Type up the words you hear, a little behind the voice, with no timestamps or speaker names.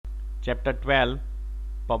Chapter 12,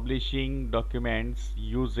 Publishing Documents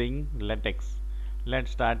Using LaTeX. Let's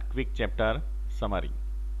start quick chapter summary.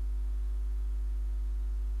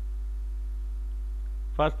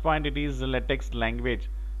 First point, it is LaTeX language.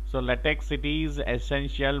 So LaTeX, it is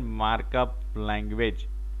essential markup language.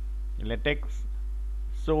 LaTeX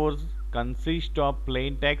source consists of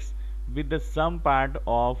plain text with the some part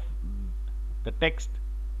of the text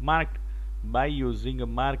marked by using a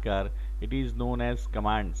marker. It is known as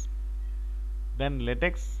commands. Then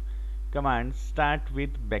LaTeX commands start with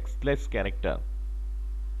backslash character.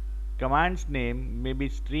 Command's name may be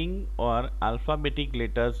string or alphabetic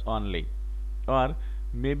letters only, or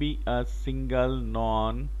maybe a single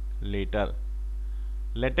non-letter.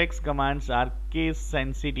 LaTeX commands are case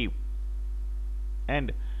sensitive.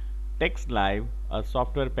 And TextLive, a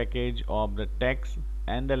software package of the text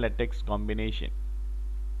and the LaTeX combination.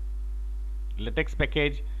 LaTeX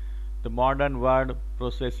package, the modern word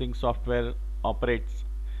processing software, operates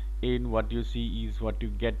in what you see is what you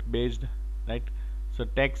get based, right? So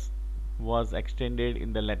text was extended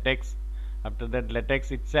in the LaTeX. After that,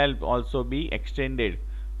 LaTeX itself also be extended,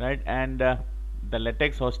 right? And the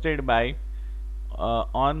LaTeX hosted by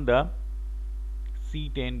on the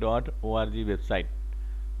c10.org website,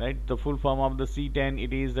 right? The full form of the C10,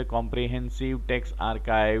 it is the Comprehensive Text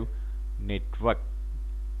Archive Network,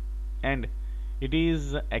 and it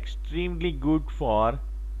is extremely good for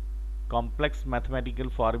complex mathematical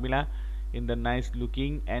formula in the nice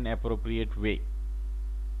looking and appropriate way.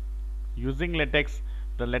 Using LaTeX,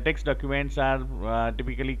 the LaTeX documents are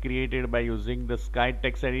typically created by using the Sky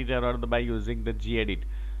text editor or by using the gedit.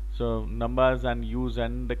 So numbers and use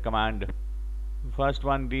and the command. First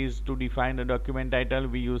one is to define the document title,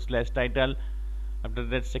 we use /title. After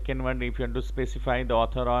that, second one, if you want to specify the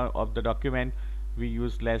author of the document, we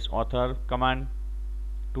use /author command.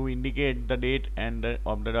 To indicate the date and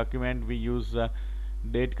of the document, we use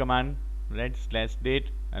date command, right, /date.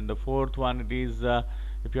 And the fourth one, it is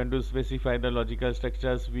if you want to specify the logical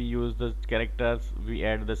structures, we use the characters, we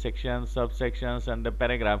add the sections, subsections and the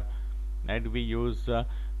paragraph, and we use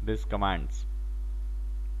these commands.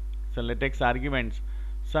 So LaTeX arguments.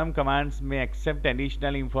 Some commands may accept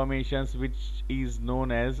additional information which is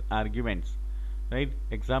known as arguments, right?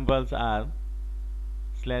 Examples are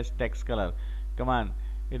 /textcolor command.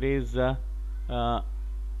 It is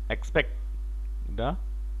expect the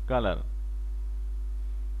color.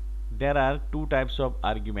 There are two types of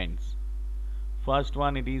arguments. First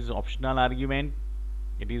one, it is optional argument.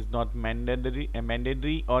 It is not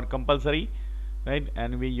mandatory or compulsory, right?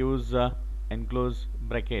 And we use enclose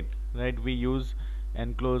bracket, right? We use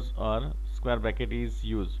enclose or square bracket is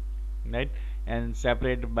used, right? And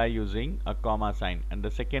separate by using a comma sign. And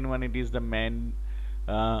the second one, it is the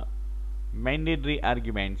mandatory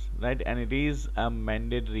arguments, right? And it is a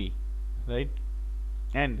mandatory, right?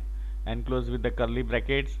 And enclose with the curly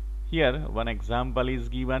brackets. Here one example is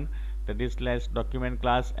given, that is /document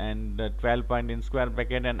class and the 12 point in square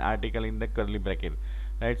bracket and article in the curly bracket,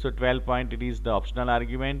 right? So 12 point, it is the optional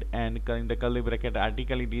argument, and in the curly bracket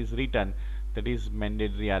article it is written, that is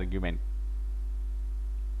mandatory argument.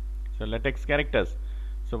 So LaTeX characters.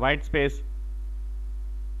 So white space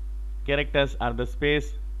characters are the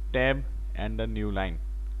space, tab and the new line,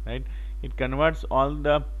 right? It converts all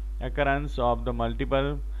the occurrence of the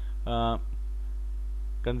multiple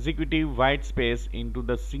consecutive white space into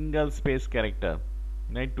the single space character,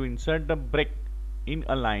 right? To insert the break in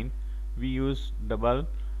a line, we use double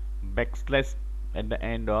backslash at the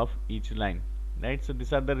end of each line, right? So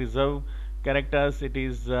these are the reserved characters. It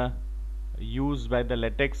is used by the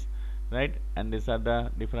LaTeX, right? And these are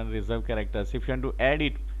the different reserved characters. If you want to add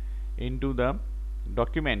it into the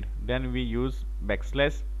document, then we use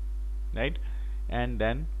backslash, right? And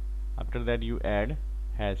then after that you add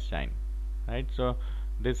hash sign, right? So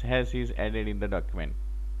this hash is added in the document,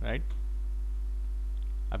 right?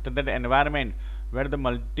 After that, environment, where the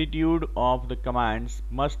multitude of the commands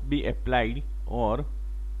must be applied, or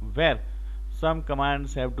where some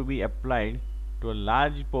commands have to be applied to a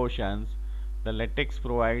large portions, the LaTeX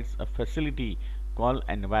provides a facility called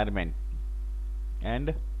environment.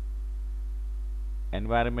 And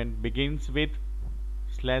environment begins with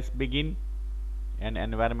 /begin and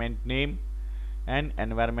environment name, and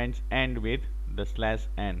environments end with the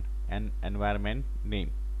 /n and environment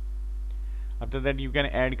name. After that, you can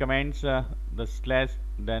add commands, the slash,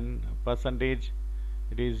 then percentage.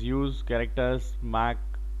 It is used characters mark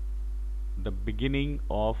the beginning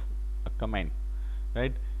of a command,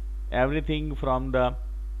 right? Everything from the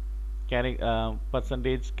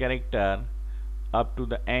percentage character up to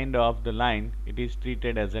the end of the line, it is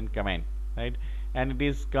treated as a command, right? And it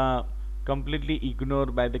is completely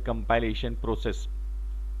ignored by the compilation process.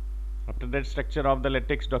 After that, structure of the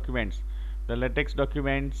LaTeX documents. The LaTeX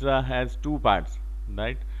documents has two parts,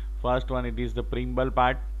 right? First one, it is the preamble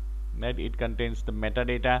part, right? It contains the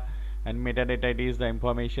metadata, and metadata, it is the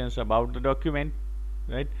informations about the document,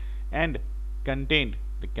 right? And content,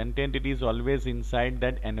 the content, it is always inside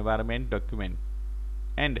that environment document,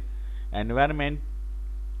 and environment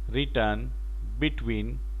return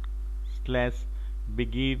between slash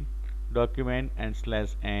begin document and slash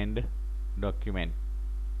end document.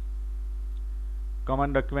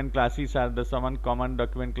 Common document classes are the common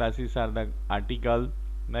document classes are the article,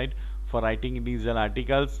 right? For writing individual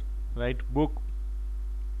articles, right? Book,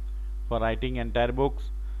 for writing entire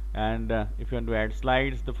books. And if you want to add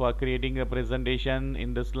slides, for creating a presentation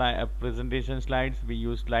in the presentation slides, we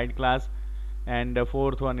use slide class. And the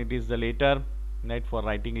fourth one, it is the letter, right? For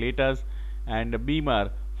writing letters. And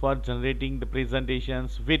beamer, for generating the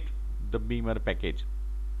presentations with the beamer package.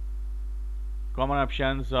 Common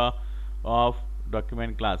options of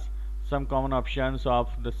document class. Some common options of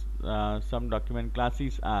the some document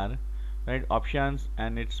classes are, right? Options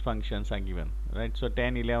and its functions are given, right? So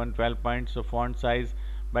 10, 11, 12 points. So font size,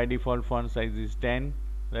 by default font size is 10,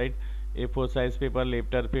 right? A4 size paper,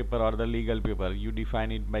 letter paper, or the legal paper, you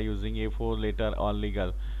define it by using A4, letter, or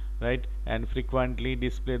legal, right? And frequently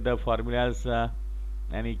display the formulas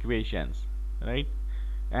and equations, right?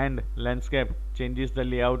 And landscape changes the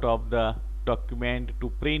layout of the document to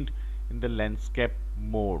print in the landscape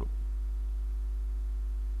mode.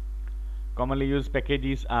 Commonly used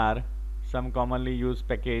packages are, some commonly used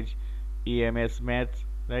package, EMS Math,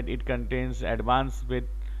 right? It contains advanced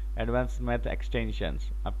math extensions.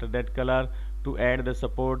 After that, color, to add the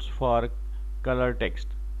supports for color text,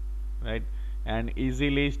 right? And easy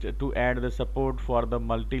list, to add the support for the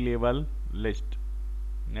multi-level list,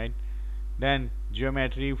 right? Then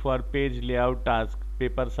geometry, for page layout task,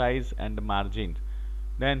 paper size and margins.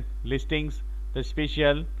 Then listings, the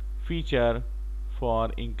special feature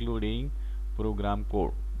for including program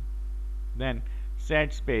code. Then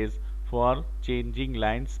set space, for changing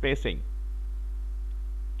line spacing.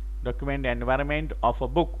 Document environment of a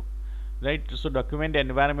book, right? So document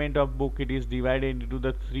environment of book, it is divided into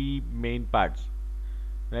the three main parts,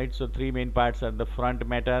 right? So three main parts are the front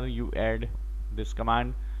matter, you add this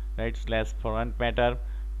command, right? Slash front matter.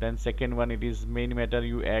 Then second one, it is main matter,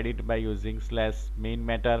 you add it by using slash main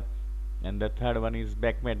matter. And the third one is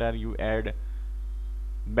back matter, you add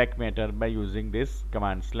back matter by using this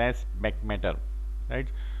command slash back matter, right?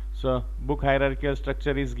 So book hierarchical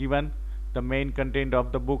structure is given. The main content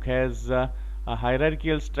of the book has a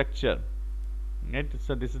hierarchical structure, right?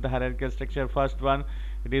 So this is the hierarchical structure. First one,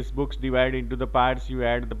 it is books divided into the parts, you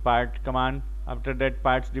add the part command. After that,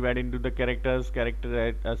 parts divide into the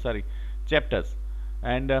chapters,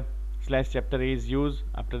 and slash chapter is used.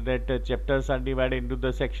 After that, chapters are divided into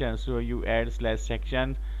the sections, so you add slash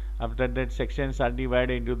section. After that, sections are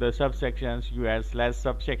divided into the subsections, you add slash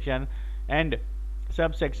subsection. And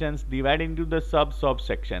subsections divide into the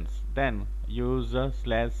subsections, then use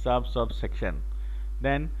slash subsection.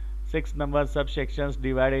 Then 6 number subsections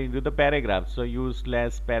divided into the paragraph, so use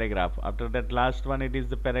slash paragraph. After that, last one, it is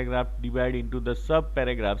the paragraph divided into the sub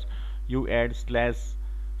paragraphs, you add slash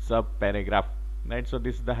sub paragraph, right? So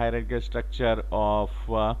this is the hierarchical structure of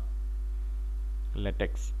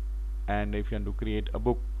LaTeX. And if you want to create a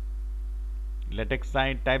book, LaTeX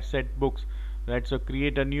site typeset books, right? So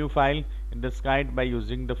create a new file in the site by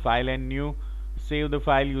using the file and new. Save the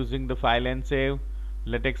file using the file and save.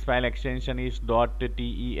 LaTeX file extension is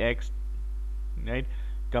 .tex, right?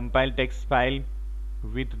 Compile text file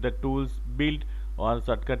with the tools built, or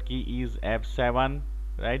shortcut key is F7,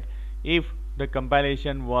 right? If the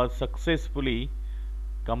compilation was successfully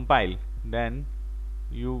compiled, then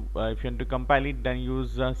if you want to compile it, then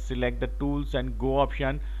use select the tools and go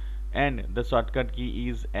option, and the shortcut key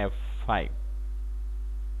is F5.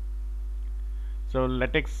 So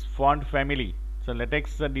LaTeX font family. So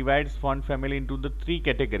LaTeX divides font family into the three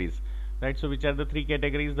categories, right? So which are the three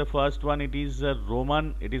categories? The first one, it is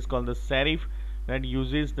Roman, it is called the serif, that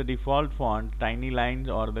uses the default font, tiny lines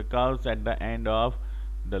or the curves at the end of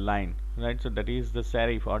the line, right? So that is the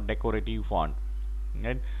serif or decorative font,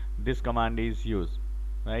 right? This command is used,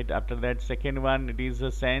 right? After that, second one, it is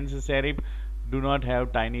a sans serif, do not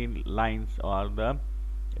have tiny lines or the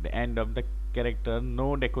end of the character,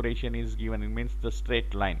 no decoration is given, it means the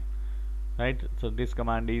straight line, right? So this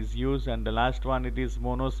command is used. And the last one, it is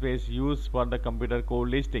monospace, used for the computer code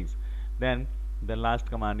listings, then the last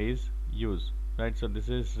command is used, right? So this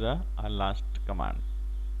is our last command,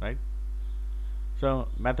 right? So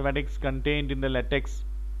mathematics contained in the LaTeX,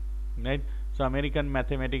 right? So American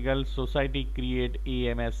Mathematical Society create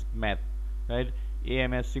AMS math, right?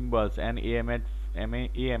 AMS symbols and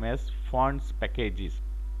AMS fonts packages,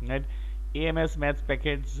 right? AMS math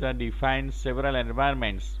package defines several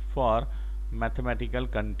environments for mathematical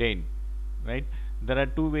content, right? There are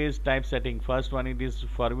two ways typesetting. First one, it is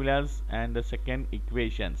formulas, and the second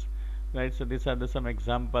equations, right? So these are some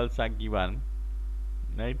examples are given,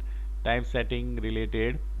 right? Typesetting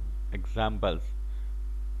related examples,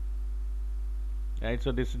 right?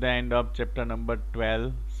 So this is the end of chapter number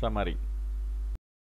 12 summary.